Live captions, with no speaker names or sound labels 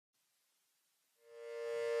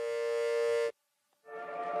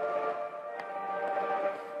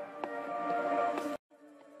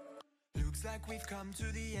Looks like we've come to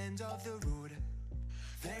the end of the road.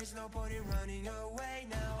 There's no point in running away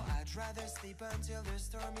now. I'd rather sleep until the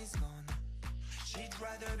storm is gone. She'd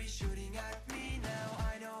rather be shooting at me now.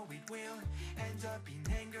 I know it will end up in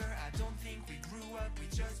anger. I don't think we grew up, we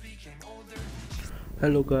just became older.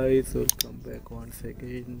 Hello guys, welcome back once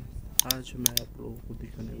again. आज मैं आप लोगों को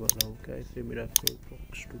दिखाने वाला हूँ कैसे miracle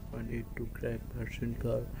box 2.82 crack version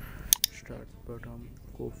का स्टार्ट बटन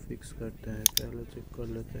को फिक्स करते हैं। पहले चेक कर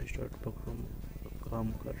लेते हैं स्टार्ट बटन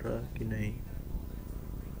काम कर रहा है कि नहीं,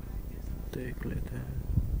 देख लेते हैं।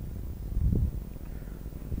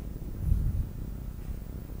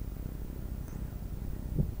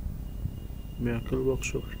 मिरेकल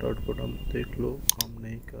बॉक्स का स्टार्ट बटन देख लो, काम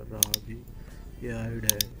नहीं कर रहा अभी। ये हाइड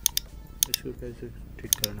है, इसको कैसे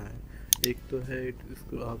ठीक करना है? एक तो है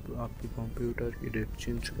इसको आप आपके कंप्यूटर की डेट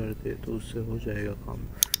चेंज कर दे तो उससे हो जाएगा काम।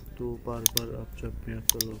 तो बार बार आप जब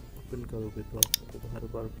मिरेकल ओपन करोगे तो आपको बार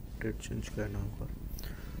बार डेट चेंज करना होगा।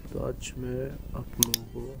 तो आज मैं आप लोगों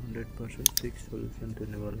को 100% फिक्स सॉल्यूशन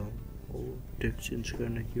देने वाला हूँ। वो डेट चेंज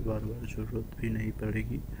करने की बार बार ज़रूरत भी नहीं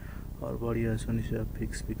पड़ेगी और बड़ी आसानी से आप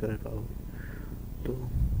फिक्स भी कर पाओगे। तो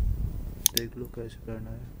देख लो कैसे करना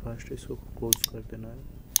है। फर्स्ट इसको क्लोज कर देना है,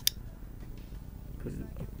 फिर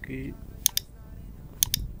आपकी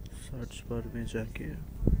सर्च बार में जाके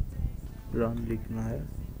रन लिखना है।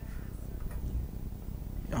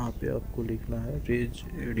 यहाँ पे आपको लिखना है raise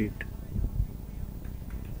edit.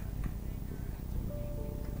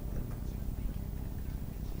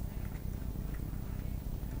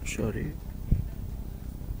 Sorry,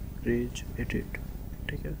 raise edit,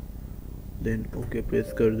 ठीक है। देन ओके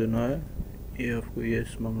प्रेस कर देना है। ये आपको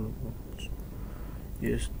यस मांग लो,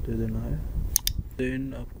 यस दे देना है।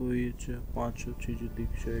 देन आपको ये पांचों चीज़ें दिख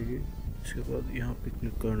जाएगी। इसके बाद यहाँ पे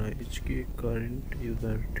क्लिक करना है एच की करंट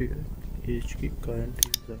यूज़र, ठीक है। एच की करंट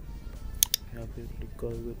यूज़र यहाँ पे क्लिक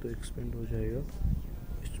करोगे तो एक्सपेंड हो जाएगा।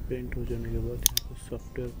 एक्सपेंड हो जाने के बाद यहाँ पे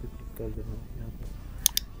सॉफ्टवेयर पे क्लिक कर देना है। यहाँ पे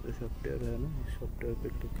जो सॉफ्टवेयर है ना, इस सॉफ्टवेयर पे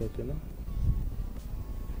क्लिक कर देना।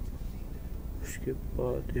 उसके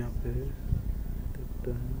बाद यहाँ पे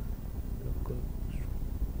देखते हैं आपका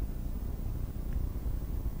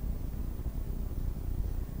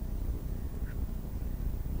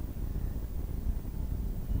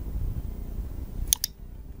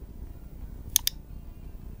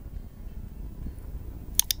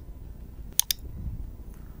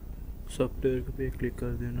सॉफ्टवेयर पे क्लिक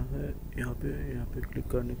कर देना है। यहाँ पे क्लिक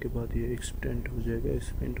करने के बाद ये एक्सपेंड हो जाएगा।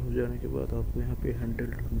 एक्सपेंड हो जाने के बाद आपको यहाँ पे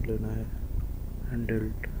हैंडल ढूंढ लेना है।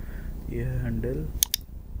 हैंडल, ये है हैंडल,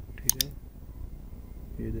 ठीक है।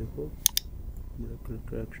 ये देखो मिरेकल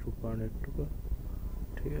क्रैक 2.82 का,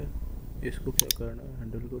 ठीक है। इसको क्या करना है,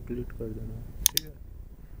 हैंडल को डिलीट कर देना है, ठीक है।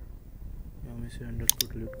 यहाँ में से हैंडल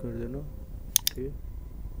को डिलीट कर देना, ठीक है।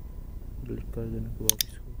 डिलीट कर देने के बाद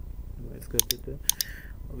इसको मिनिमाइज कर देते हैं।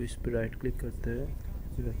 अब इस पर राइट क्लिक करते हैं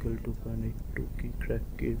मिरेकल 2.82 की क्रैक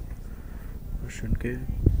के वर्जन के।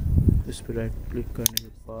 इस पर राइट क्लिक करने के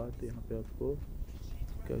बाद यहाँ पे आपको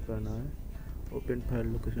क्या करना है, ओपन फाइल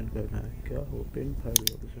लोकेशन करना है। क्या ओपन फाइल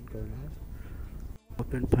लोकेशन करना है?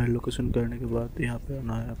 ओपन फाइल लोकेशन करने के बाद यहाँ पे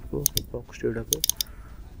आना है आपको बॉक्स डेटा पे।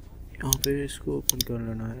 यहाँ पे इसको ओपन कर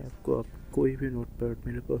लेना है आपको। आप कोई भी नोटपैड,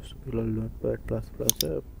 मेरे पास फिलहाल नोटपैड प्लस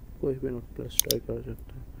है, आप कोई भी नोटपैड ट्राई कर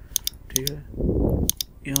सकते हैं, ठीक है।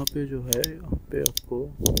 यहाँ पे जो है, यहाँ पे आपको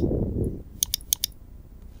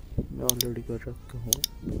मैं ऑलरेडी कर रखा हूँ।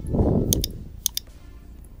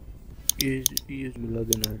 ये मिला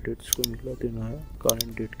देना है, डेट्स को मिला देना है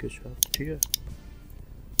करंट डेट के साथ, ठीक है।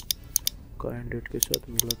 करंट डेट के साथ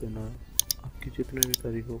मिला देना है। आपकी जितने भी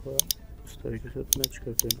तारीख होगा उस तारीख के साथ मैच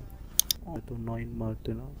कर देना। तो 9 मार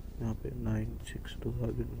देना यहाँ पे,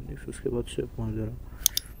 9/6/2019। उसके बाद सेव मार देना।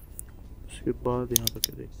 उसके बाद यहाँ पे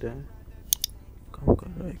क्या देखते हैं काम कर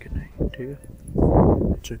रहा है कि नहीं, ठीक है।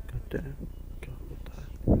 चेक करते हैं क्या होता है।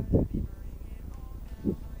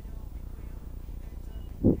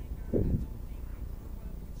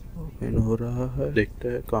 ओपन हो रहा है, देखते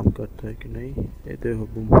हैं काम करता है कि नहीं। ये देखो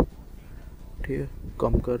बूम, ठीक है,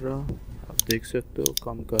 काम कर रहा। आप देख सकते हो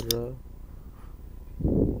काम कर रहा।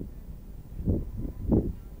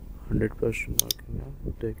 100% वर्किंग है,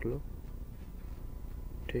 देख लो,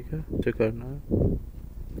 ठीक है। चेक करना है।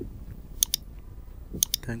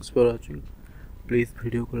 Thanks for watching. Please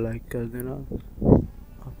video को लाइक कर देना,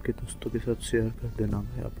 आपके दोस्तों के साथ शेयर कर देना।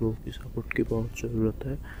 भाई आप लोगों की सपोर्ट की बहुत ज़रूरत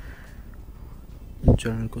है।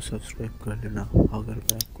 चैनल को सब्सक्राइब कर लेना अगर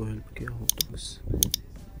मैं आपको हेल्प किया हो तो। बस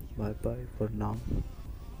बाय बाय फॉर नाउ।